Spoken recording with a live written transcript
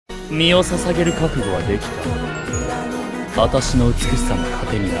身を捧げる覚悟はできた。私の美しさの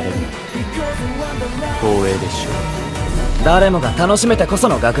糧になれるのは光栄でしょう。誰もが楽しめてこそ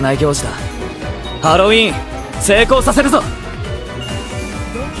の学内行事だ。ハロウィーン成功させるぞ。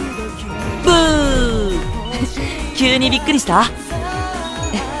ブー急にびっくりした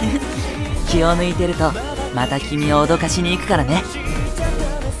気を抜いてるとまた君を脅かしに行くからね。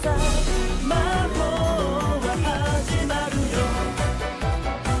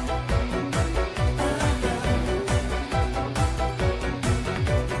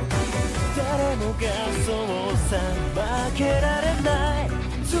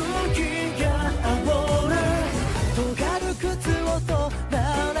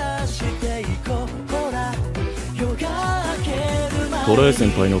トレイ先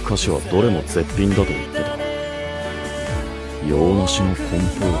輩の歌詞はどれも絶品だと言ってた。洋梨のコンポ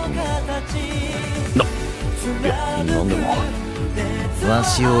ートがいやなんでもわ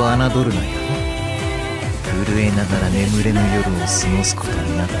しを侮るなよ。震えながら眠れぬ夜を過ごすこと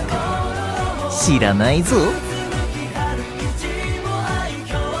になって知らないぞ。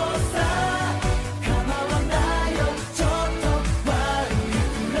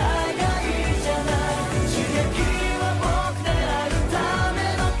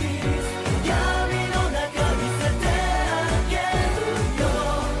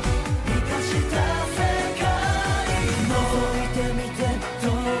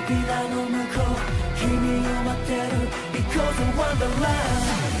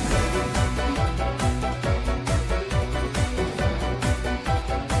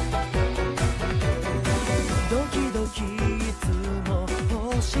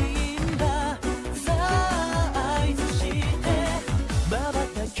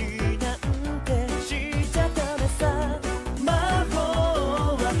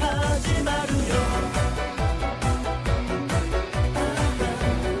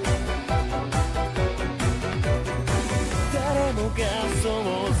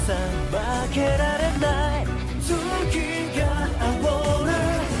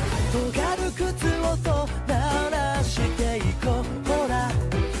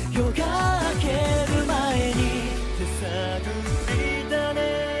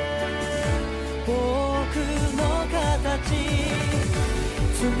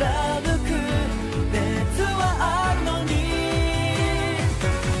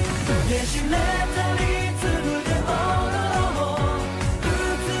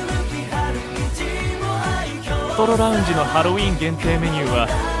トロラウンジのハロウィーン限定メニューは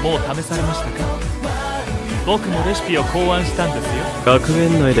もう試されましたか？僕もレシピを考案したんですよ。学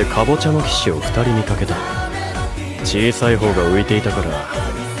園内でカボチャの騎士を2人見かけた。小さい方が浮いていたから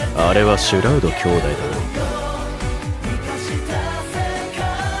あれはシュラウド兄弟だろう。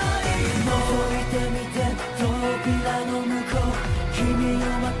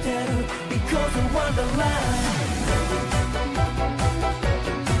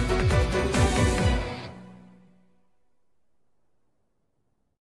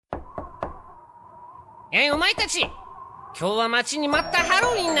お前たち、今日は待ちに待ったハ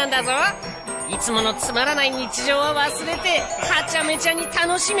ロウィンなんだぞ。いつものつまらない日常は忘れてはちゃめちゃに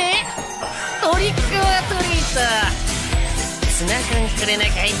楽しめ。トリックはトリート。ツナ缶くれな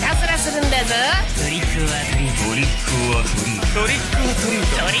きゃいたずらするんだぞ。トリックはトリート。トリックはトリート。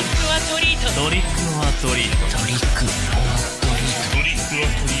トリックはトリート。トリックはトリート。トリックはトリート。トリックはトリート。トリックは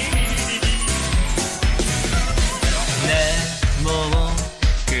トリート。ねえもう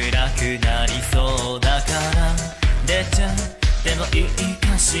暗くなりそうだから出ちゃってもいい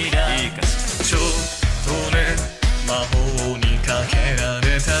かしら。いいかしら。ちょっとね魔法にかけら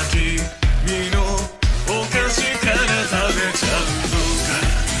れた君のお菓子から食べちゃうぞ。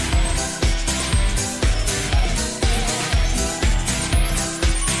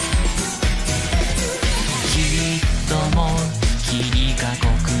きっともう霧が濃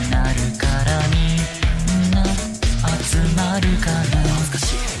くなるからみんな集まるかな。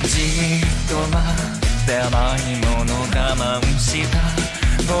じっと待って甘いもの我慢した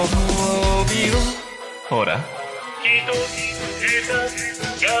ご褒美をほら。ひとりさ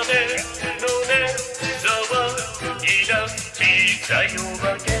画面のねざわいだ小さいお化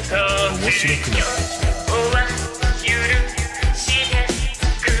けたちよは許して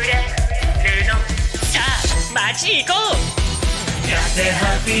くれるの。さあ街行こう。やってハ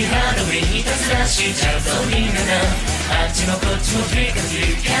ッピーハロウィンいたずらしちゃうぞみんなな。あっちもこっちもトリックト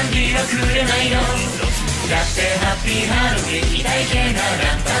リートキャンディーはくれないの。だってハッピーハロウィン偉大げな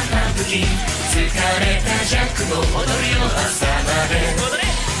ランタンパンプキン疲れたジャックも踊るよ朝まで。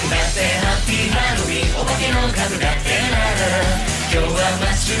だってハッピーハロウィンお化けの株だってなら今日はマ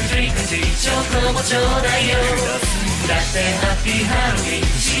ッシュトリックトリートチョコもちょうだいよ。だってハッピーハロウィ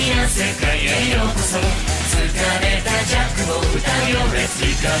ン不思議な世界へようこそ。疲れたジャックも歌うよ Let's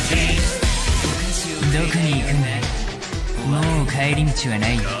drink a tea。 どこに行くんだ。もう帰り道はな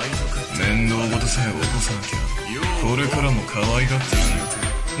いよ。面倒事さえ起こさなきゃこれからも可愛がってい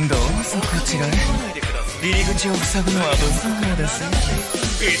る。どうぞこちらへ。入り口を塞ぐのは無造法ですよ。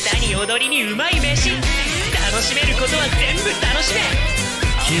歌に踊りにうまい飯、楽しめることは全部楽しめ。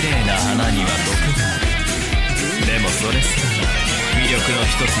綺麗な花には毒がある。でもそれすら魅力の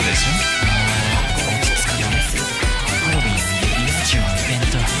一つでしょ。落ち着かない。ハロウィンイメージのイベン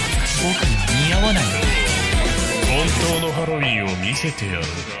ト、僕には似合わないよ。本当のハロウィンを見せてやろう。も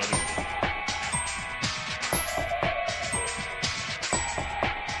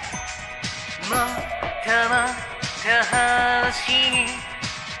っともっと星に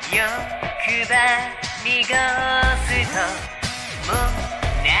欲張りごすとも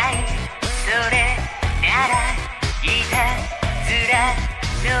ないそれならいたずら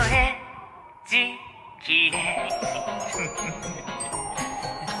のへじきれ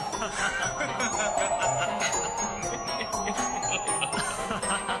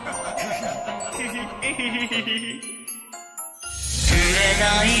触れ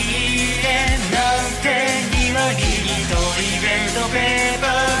ない家なんて庭にトイレットペーパ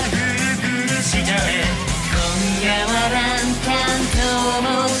ーぐるぐるしちゃえ。今夜はランタンと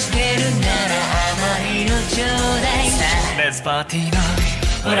もしてるなら甘いのちょうだいさ。レッツパーティーな。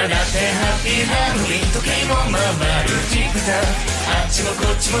ほらだってハッピーハロウィン時計もまんまるチクタ。あっちもこ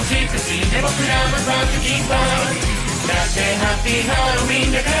っちもフィクティで僕らもパンプキンパイ。だってハッピーハロウィ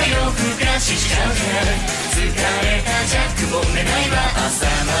ンだからよく暮らしちゃうから。疲れたジャックも寝ないわ朝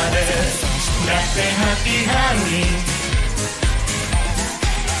まで。だってハッピーハロウィン。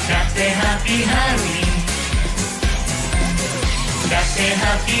だってハッピーハロウィン。だって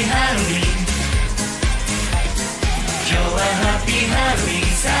ハッピーハロウィン。今日はハッピーハロウィン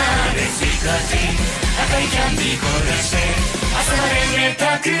さあレッツイカジ。赤いキャンディー転がして朝まで寝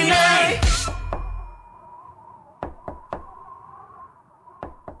たくない。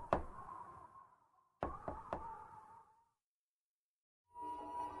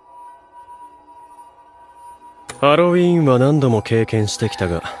ハロウィーンは何度も経験してきた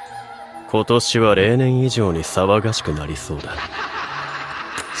が、今年は例年以上に騒がしくなりそうだ。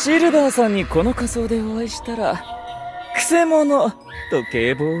シルバーさんにこの仮装でお会いしたら、くせ者と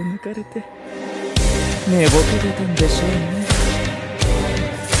警棒を抜かれて寝ぼけてたんでしょうね。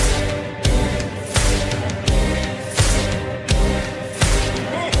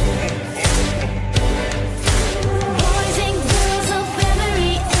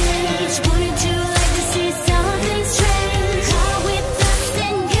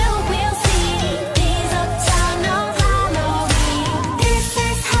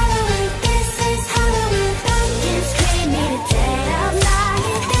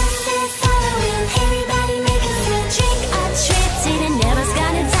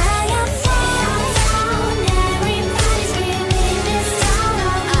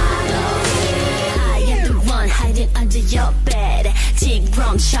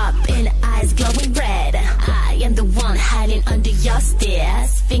Sharp and eyes glowing red. I am the one hiding under your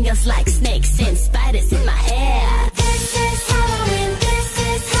stairs. Fingers like snakes and spiders in my hair. This is Halloween, this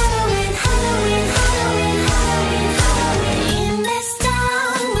is Halloween, Halloween, Halloween, Halloween, Halloween. In this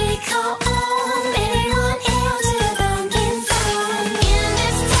town we call on everyone else to pumpkin fun. In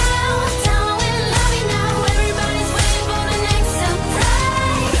this town we're loving now. Everybody's waiting for the next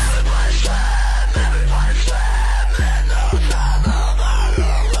surprise.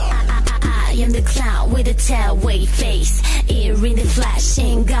 I am the clown with a tailway face, ear in the flash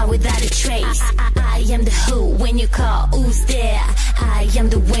and gone without a trace. I am the who when you call, who's there? I am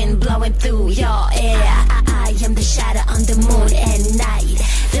the wind blowing through your air. I am the shadow on the moon at night,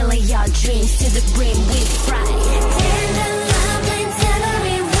 filling your dreams to the brim with fright. And the love blinks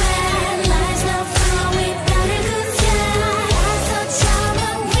everywhere, life's no fun without a good time. So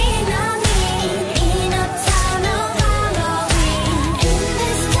charming, we know me in a town of Halloween. In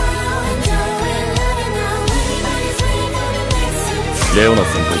this town, don't we love it now? Everybody's waiting for the next surprise. レオナ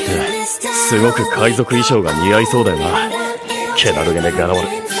先輩ってすごく海賊衣装が似合いそうだよな。気だるげで柄悪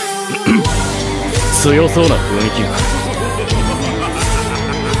強そうな雰囲気が。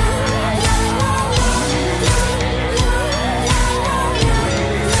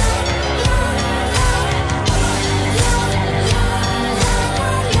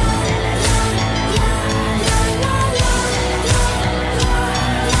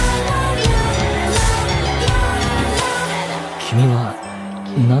君は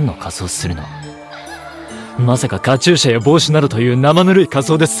何の仮装するの？まさかカチューシャや帽子などという生ぬるい仮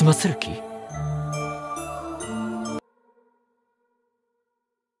装で済ませる気？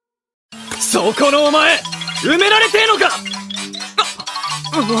そこのお前埋められてえのか。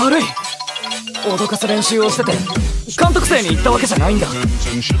悪い、脅かす練習をしてて監督生に言ったわけじゃないんだ。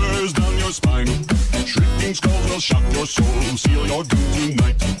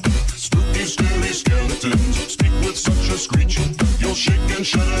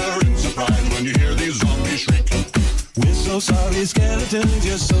We're so sorry, skeletons,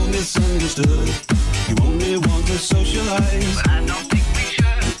 you're so misunderstood. You only want to socialize, but I don't think we should.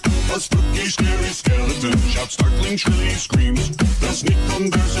 A spooky, scary skeleton shouts startling, shrilly screams. They'll sneak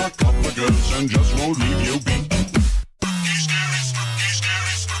under sarcophagus and just won't leave you be.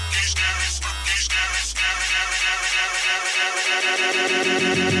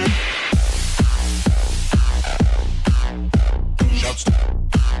 Skeleton.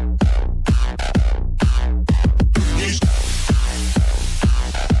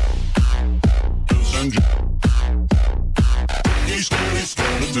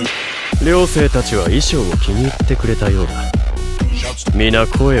 寮生たちは衣装を気に入ってくれたようだ。皆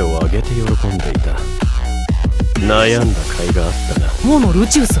声を上げて喜んでいた。悩んだ甲斐があったな。ものル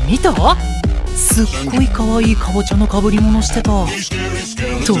チウス見た？すっごい可愛いかぼちゃのかぶり物してた。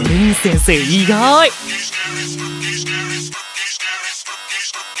トレイン先生意外。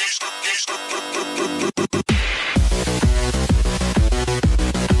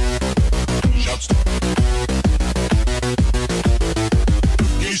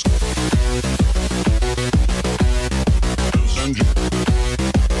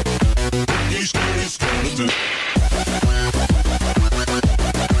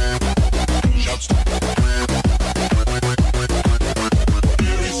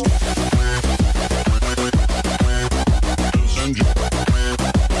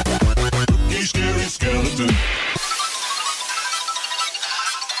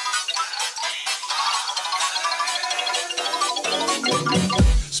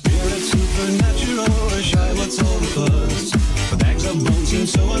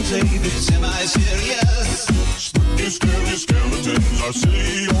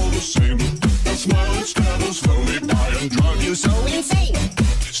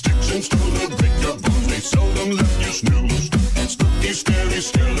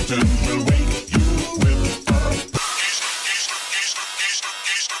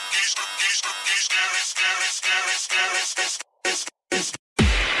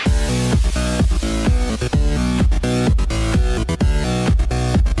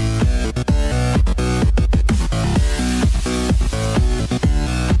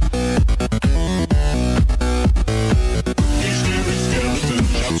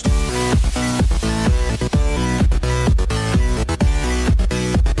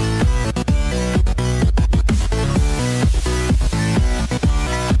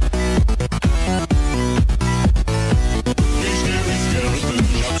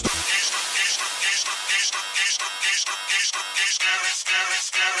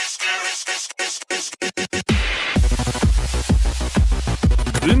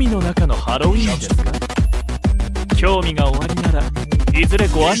海の中のハロウィーンですか？興味がおありならいずれ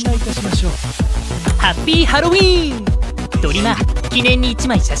ご案内いたしましょう。ハッピーハロウィーン。ドリマ、記念に1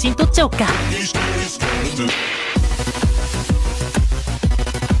枚写真撮っちゃおっか。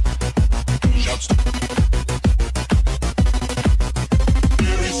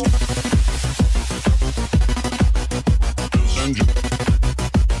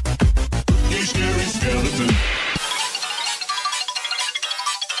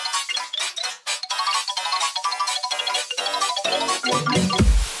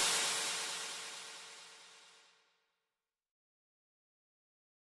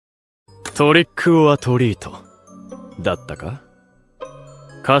トリックオアトリートだったか？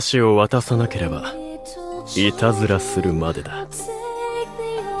菓子を渡さなければいたずらするまでだ。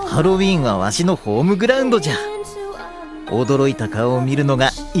ハロウィーンはわしのホームグラウンドじゃ。驚いた顔を見るの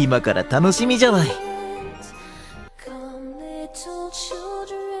が今から楽しみじゃわい。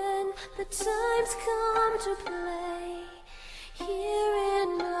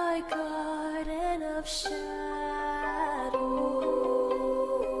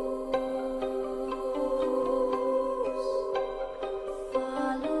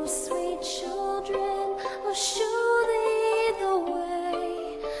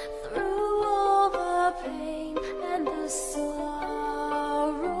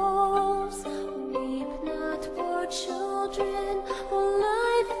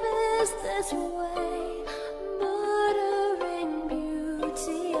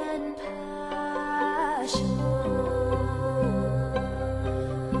Passion.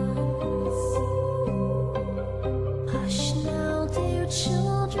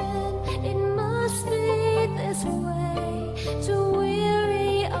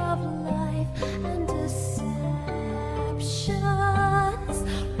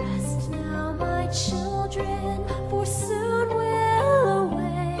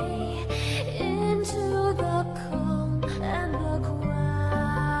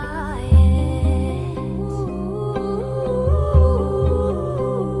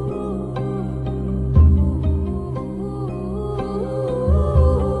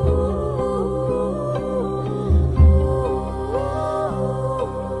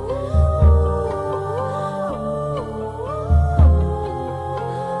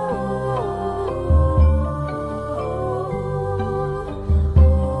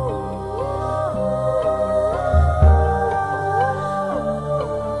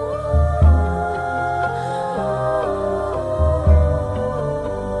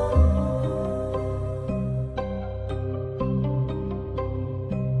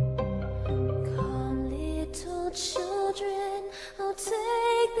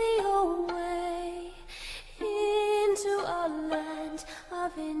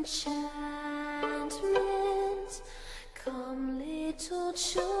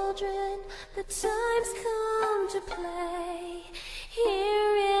 Time's come to play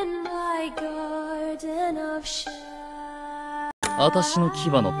here in my garden of shadow. 私の牙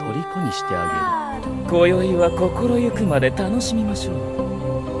の虜にしてあげる。今宵は心ゆくまで楽しみましょ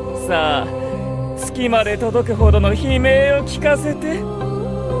う。さあ、月まで届くほどの悲鳴を聞かせて。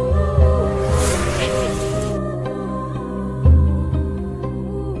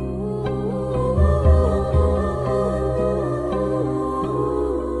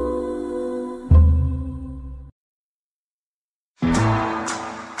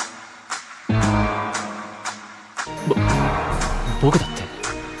僕だって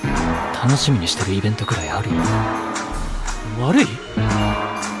楽しみにしてるイベントくらいあるよ。悪い？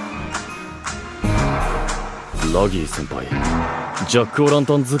ラギー先輩、ジャック・オ・ラン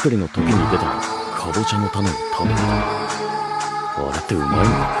タン作りの時に出たカボチャの種を食べてた。あれってうまいの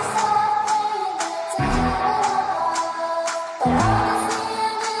か？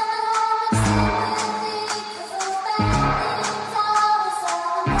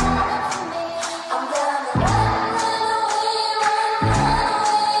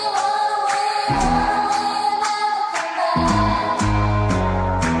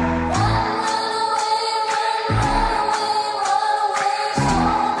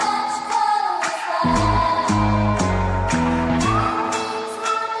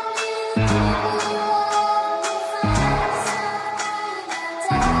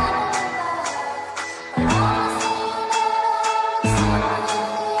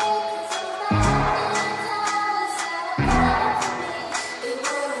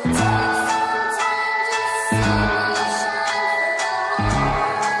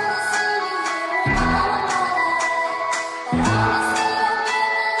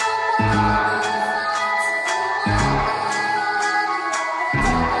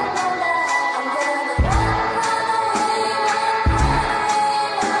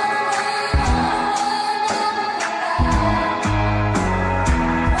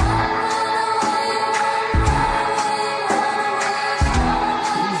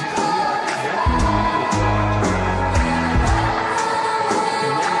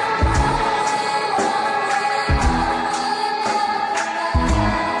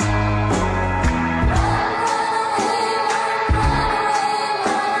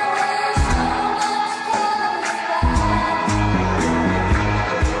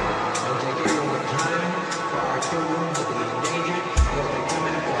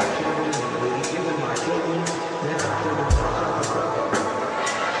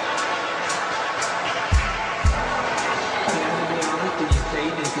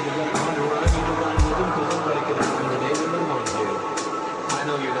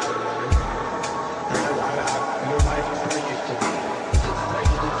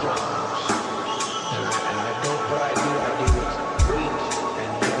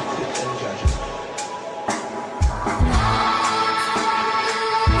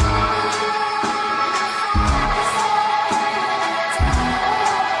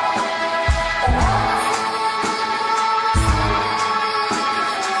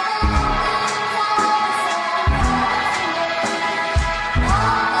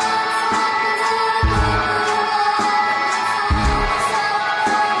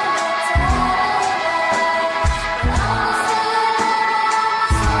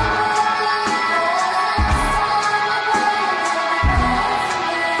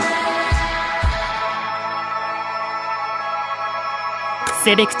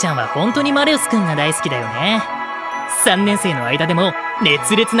セベクちゃんは本当にマレウス君が大好きだよね。3年生の間でも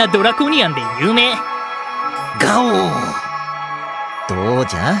熱烈なドラコニアンで有名。ガオー、どう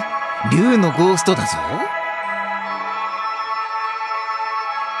じゃ、竜のゴーストだぞ。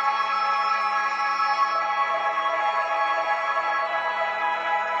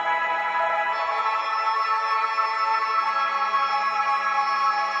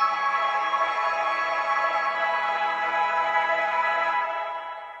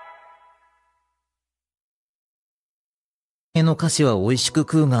の菓子は美味しく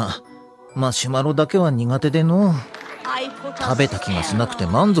食うが、マシュマロだけは苦手での。食べた気がしなくて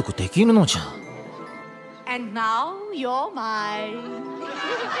満足できるのじゃ。And now you're mine.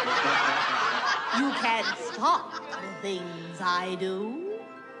 You can't stop the things I do.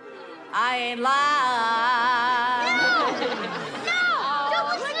 I ain't lying. No! Don't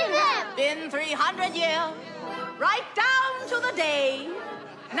listen to them! Been 300 years, right down to the day.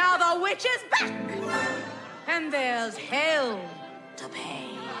 Now the witch is back. And there's hell to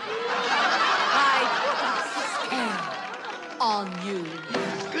pay. I put a spell on you.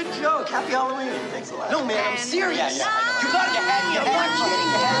 Good joke. Happy Halloween. Thanks a lot. No, man, I'm serious. Yeah, you got it. You had me. You're not kidding.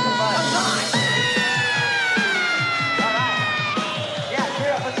 You had fun. All right. Yeah,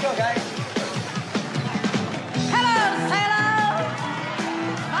 cheer up. Let's go, guys.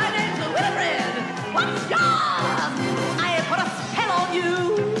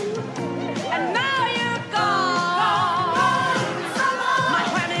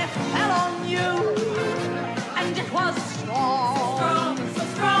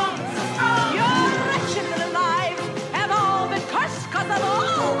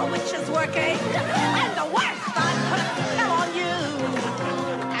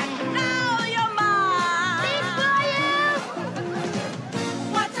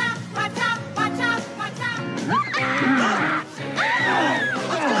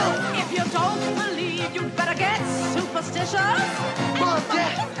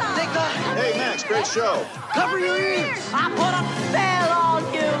 show. Cover your ears. I put a spell on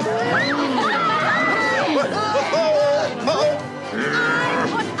you.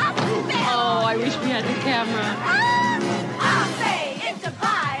 Oh, I wish we had the camera.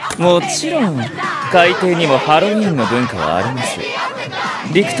 もちろん海底にもハロウィンの文化はあります。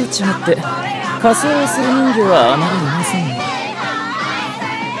陸と違って仮装をする人魚はあまりいません。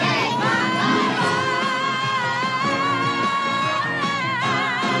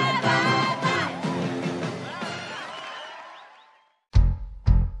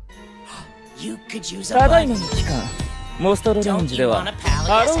ただいまの期間、モストロラウンジでは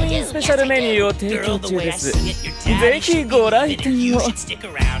ハロウィンスペシャルメニューを提供中です。ぜひご来店を。の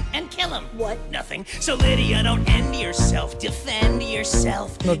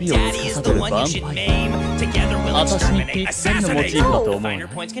美を司るヴァンパイア。私にぴったりのモチーフだと思う。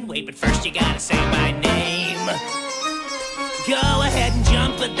Go ahead and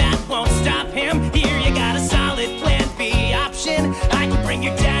jump, but that won't stop him. Here you got a solid plan B option. I can bring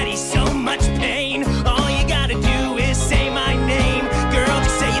your daddy so much pain. All you gotta do is say my name. Girl,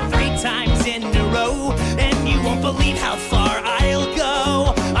 just say it 3 times in a row, and you won't believe how far I'll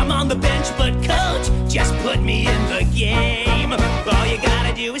go. I'm on the bench, but coach, just put me in the game. All you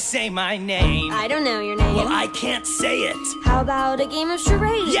gotta do is say my name. I don't know your name. Well, I can't say it. How about a game of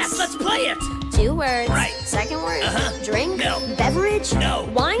charades? Yes, let's play it. 2 words. Right. Second word. Drink. No. Beverage. No.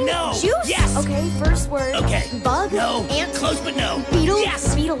 Wine. No. Juice. Yes. Okay. First word. Okay. Bug. No. Ant. Close, but no. Beetle.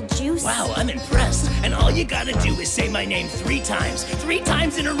 Yes. Beetlejuice. Wow, I'm impressed. And all you gotta do is say my name 3 times. 3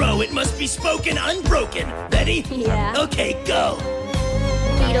 times in a row. It must be spoken unbroken. Ready? Yeah. Okay, go.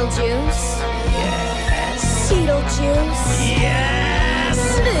 Beetlejuice. Yes. Beetlejuice. Yes.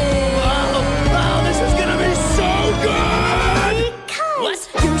 Oh, this is gonna be so good. Because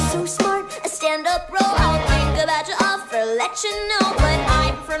you're so smart. A stand-up role. I'll think about your offer. Let you know, but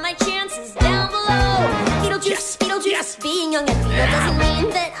I prefer my chances down below. Beetlejuice. Yes. Beetlejuice. Yes. Being young and feeble doesn't mean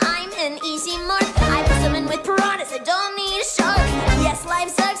that I'm an easy mark. I put someone with piranhas. I don't need a shark. Yes, life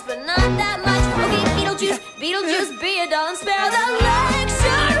sucks, but not that much. Okay, Beetlejuice. Beetlejuice. Be a darling spare the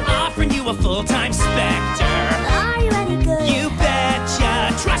lecture. I'm offering you a full-time specter. Are you any good? You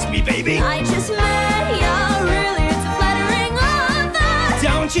betcha. Trust me, baby. I just met ya. Really, it's a flattering offer.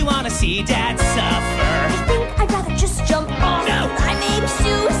 Don't you wanna see Dad suffer? I think I'd rather just jump off. No. I may be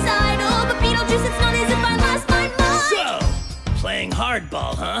suicidal, but Beetlejuice, it's not as if I lost my mind. So, playing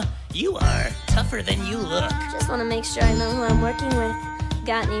hardball, huh? You are tougher than you look. Just want to make sure I know who I'm working with.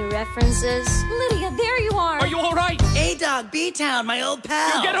 Got any references? Lydia, there you are. Are you all right? A-Dog, B-Town, my old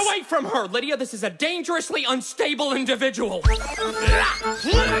pal. You get away from her, Lydia. This is a dangerously unstable individual.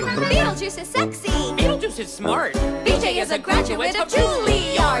 Beetlejuice is sexy. Beetlejuice is smart. BJ is a graduate of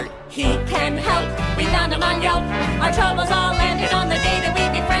Juilliard. He can help. We found him on Yelp. Our troubles all ended on the day that we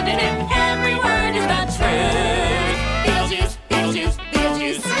befriended him. Every word is the truth. Beetlejuice, Beetlejuice,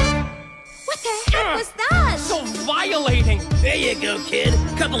 Beetlejuice. What the heck was that? So violating. There you go, kid.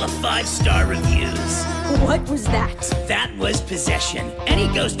 Couple of 5-star reviews. What was that? That was possession. Any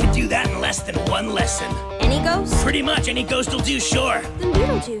ghost can do that in less than 1 lesson. Any ghost? Pretty much any ghost will do, sure. Then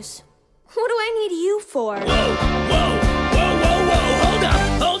Beetlejuice. What do I need you for? Whoa, whoa, whoa, whoa, whoa.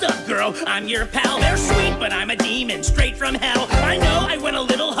 Hold up, girl. I'm your pal. They're sweet, but I'm a demon straight from hell. I know I went a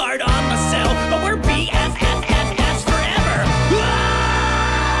little hard on myself, but we're BFFFFs forever.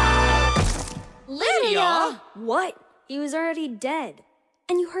 Lydia! What? He was already dead.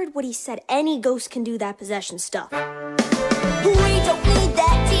 And you heard what he said. Any ghost can do that possession stuff. We don't need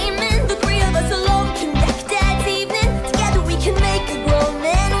that demon. The 3 of us alone can wreck Dad's evening. Together we can make a grown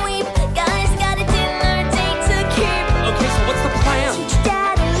man weep. Guys got a dinner date to keep. Okay, so what's the plan? Teach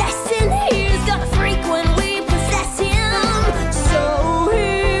Dad a lesson. He's gonna freak when we possess him. So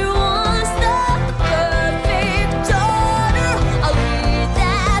he wants the perfect daughter. I'll lead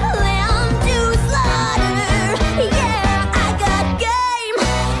that lamb to slaughter. Yeah, I got game.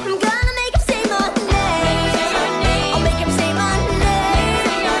 I'm gonna make him say my name. I'll make him say my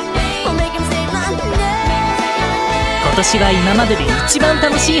name. I'll make him say my name. 今年は今までで一番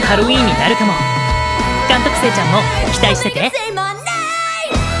楽しいハロウィーンになるかも。監督生ちゃんも期待してて。Say my name.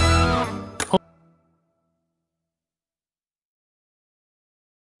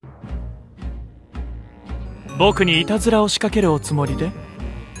 僕にいたずらを仕掛けるおつもりで？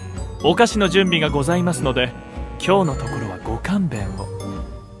お菓子の準備がございますので、今日のところはご勘弁を。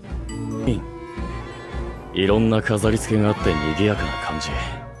いろんな飾り付けがあって賑やかな感じ。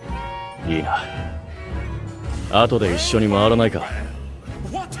いいな。後で一緒に回らないか。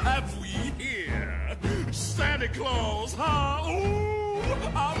 What have we here? Santa Claus, huh? Ooh,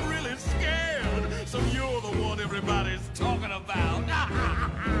 I'm really scared. So you're the one everybody's talking about.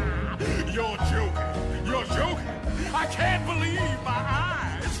 You're joking. You're joking. I can't believe my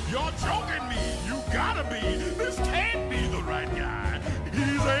eyes. You're joking me. You gotta be. This can't be the right guy.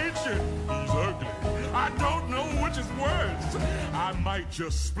 He's ancient. He's ugly. I don't know which is worse. I might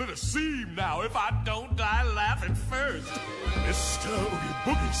just split a seam now if I don't die laughing first. Mr. Oogie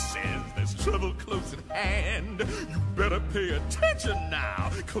Boogie says there's trouble close at hand. You better pay attention now,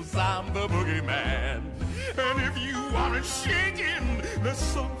 'cause I'm the boogeyman. And if you aren't shaking, there's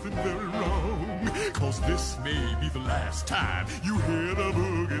something very wrong, 'cause this may be the last time you hear the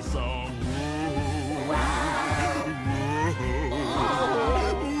boogie song. Whoa.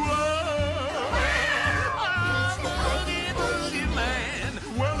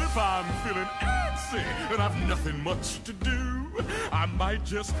 If I'm feeling antsy and I've nothing much to do, I might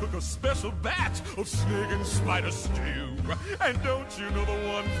just cook a special batch of snake and spider stew. And don't you know the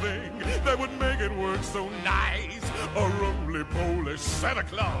one thing that would make it work so nice? A roly-poly Santa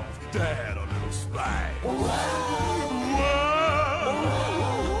Claus to add a little spice. Whoa.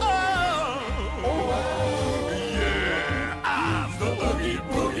 Oh. Yeah, I'm the Oogie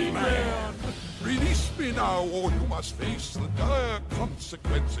Boogie Man. Release me now, or you must face the dire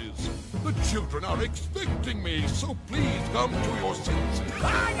consequences. The children are expecting me, so please come to your senses.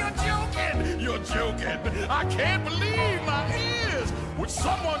 Ah, you're joking! You're joking! I can't believe my ears! Would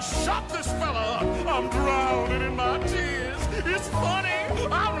someone shut this fella up? I'm drowning in my tears. It's funny!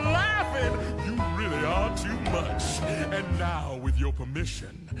 I'm laughing! You really are too much. And now, with your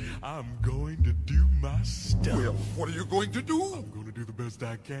permission, I'm going to do my stuff. Well, what are you going to do? I'm going to do the best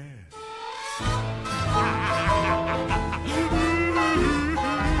I can.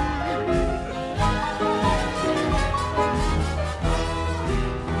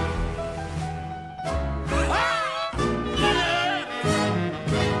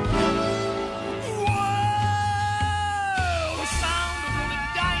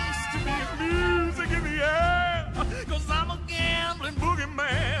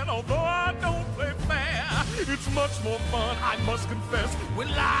 It's much more fun, I must confess, with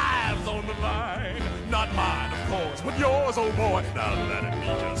lives on the line. Not mine, of course, but yours, oh boy. Now let it be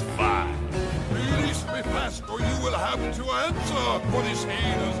just fine. Release me fast, or you will have to answer for this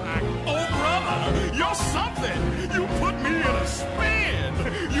heinous act. Oh, brother, you're something. You put me in a spin.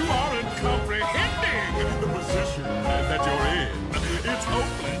 You aren't comprehending the position that you're in. It's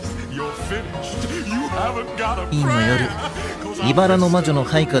hopeless. You're finished. You haven't got a prayer. 茨の魔女の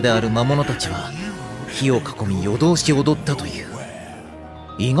配下である魔物たちは火を囲み夜通し踊ったという。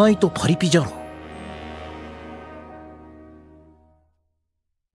意外とパリピじゃろ。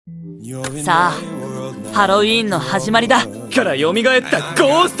さあ、ハロウィーンの始まりだ。から蘇った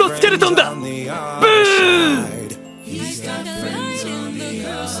ゴーストスケルトンだ。ブー！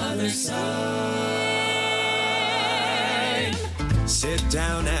 Sit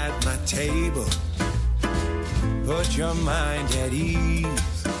down at my table. Put your mind at ease.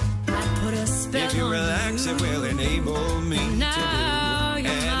 If you relax, it will enable me to do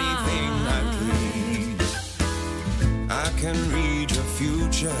anything I please. I can read your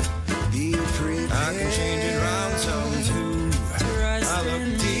future. I can change it round some too. I look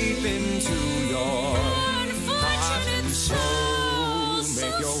deep into your heart and soul.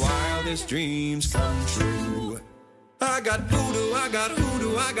 Make your wildest dreams come true. I got voodoo, I got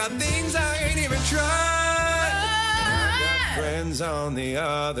hoodoo, I got things I ain't even tried. Friends on the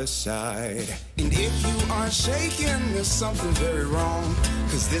other side. And if you are shaking, there's something very wrong,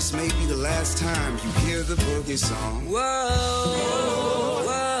 'cause this may be the last time you hear the boogie song. Whoa,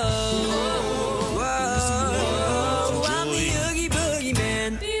 whoa, whoa, whoa. I'm the Oogie Boogie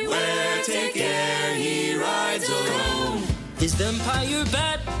Man. Beware, take care, he rides alone. This vampire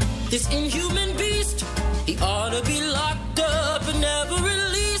bat, this inhuman beast, he ought to be locked up and never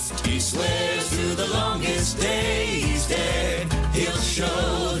released. He swears to the longest day he's dead, he'll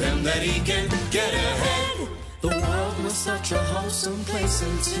show them that he can get ahead. The world was such a wholesome place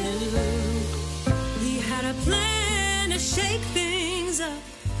until he had a plan to shake things up,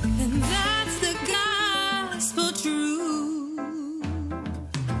 and that's the gospel truth.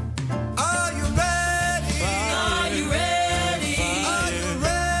 Are you ready? Are you ready? Are you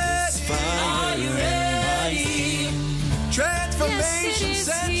ready? Are you ready? Transformation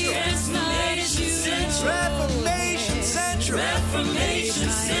Central. Transformation Central. Reformation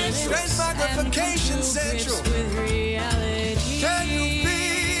Central. Transmogrification Central. Can you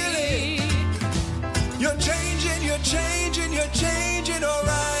feel it? You're changing, you're changing, you're changing,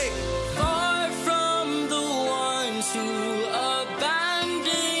 alright. Far from the ones who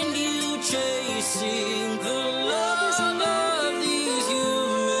abandoned you, chasing the love of these years.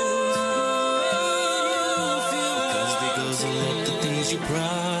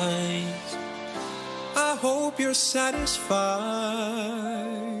 prize. I hope you're satisfied.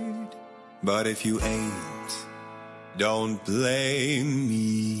 But if you ain't, don't blame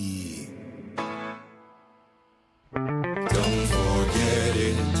me. Don't forget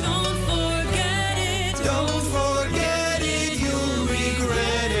it. Don't forget it. Don't forget it. You'll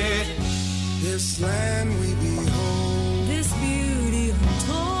regret it. This land we behold, This beauty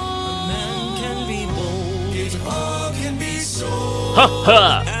untold. A man can be bold. It all can be sold. はっ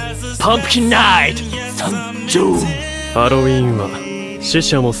はパンプキンナイト参上。ハロウィーンは死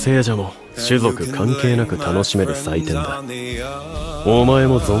者も聖者も種族関係なく楽しめる祭典だ。お前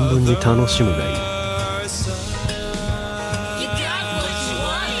も存分に楽しむがいい。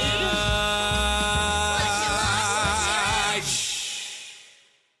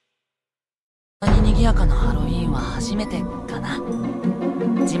にぎやかなハロウィーンは初めてかな。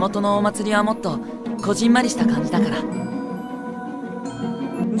地元のお祭りはもっとこじんまりした感じだから。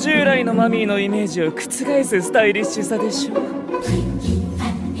従来のマミーのイメージを覆すスタイリッシュさでしょ。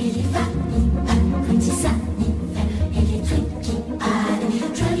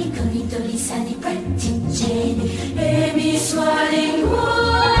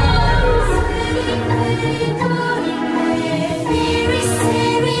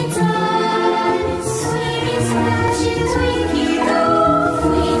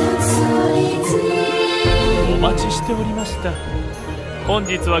お待ちしておりました。本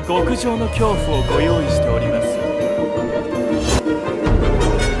日は極上の恐怖をご用意しております。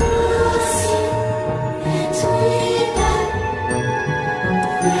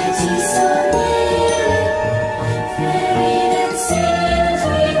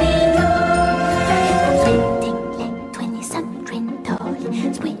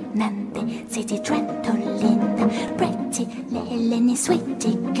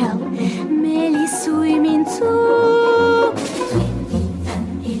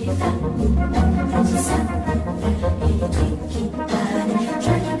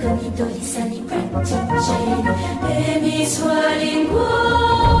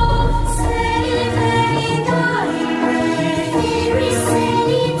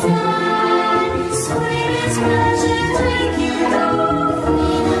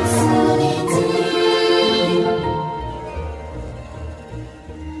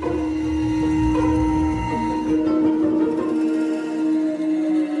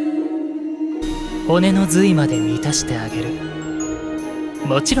骨の髄まで満たしてあげる。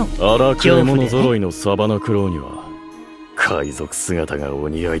もちろん荒くれ者揃いのサバナクロウには海賊姿がお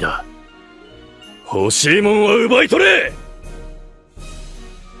似合いだ。欲しいもんは奪い取れ。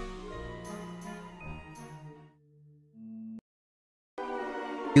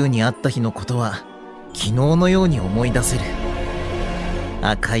竜に会った日のことは昨日のように思い出せる。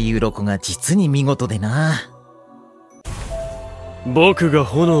赤い鱗が実に見事でな。僕が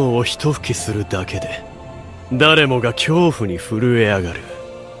炎を一吹きするだけで誰もが恐怖に震え上がる。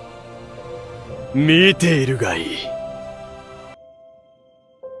見ているがいい。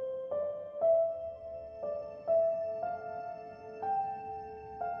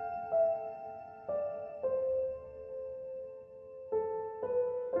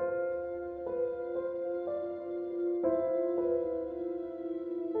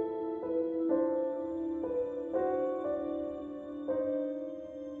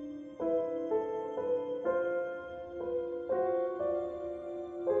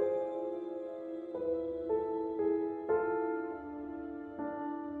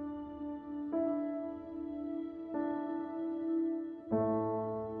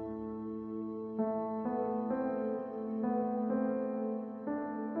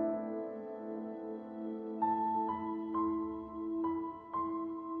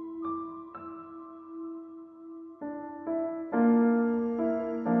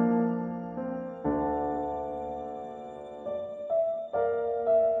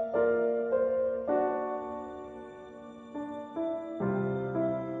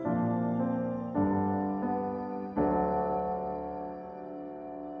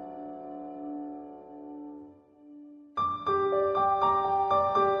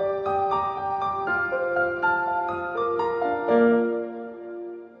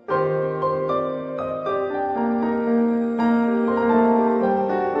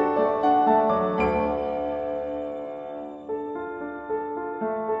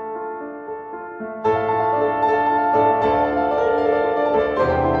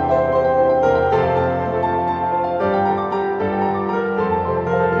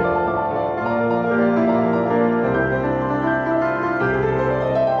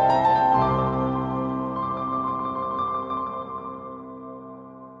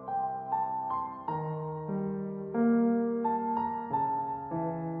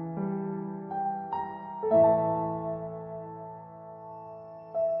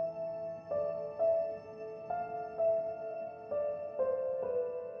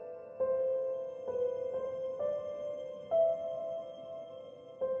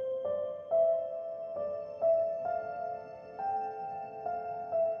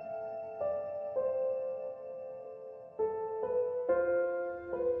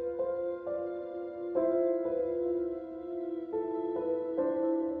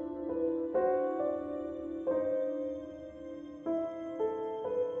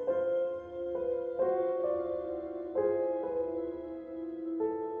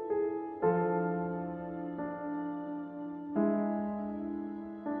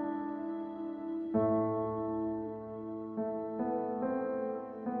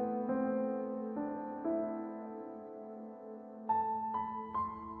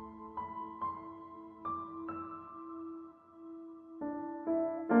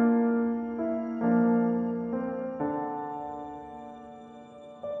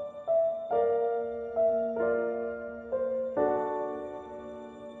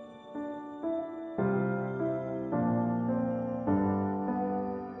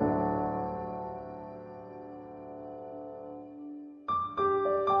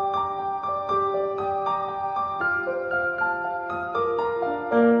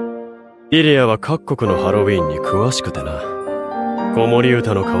イリアは各国のハロウィーンに詳しくてな。子守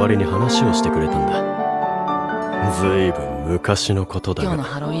歌の代わりに話をしてくれたんだ。ずいぶん昔のことだが。今日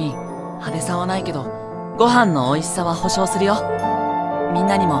のハロウィーン派手さはないけどご飯の美味しさは保証するよ。みん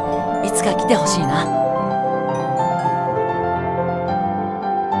なにもいつか来てほしいな。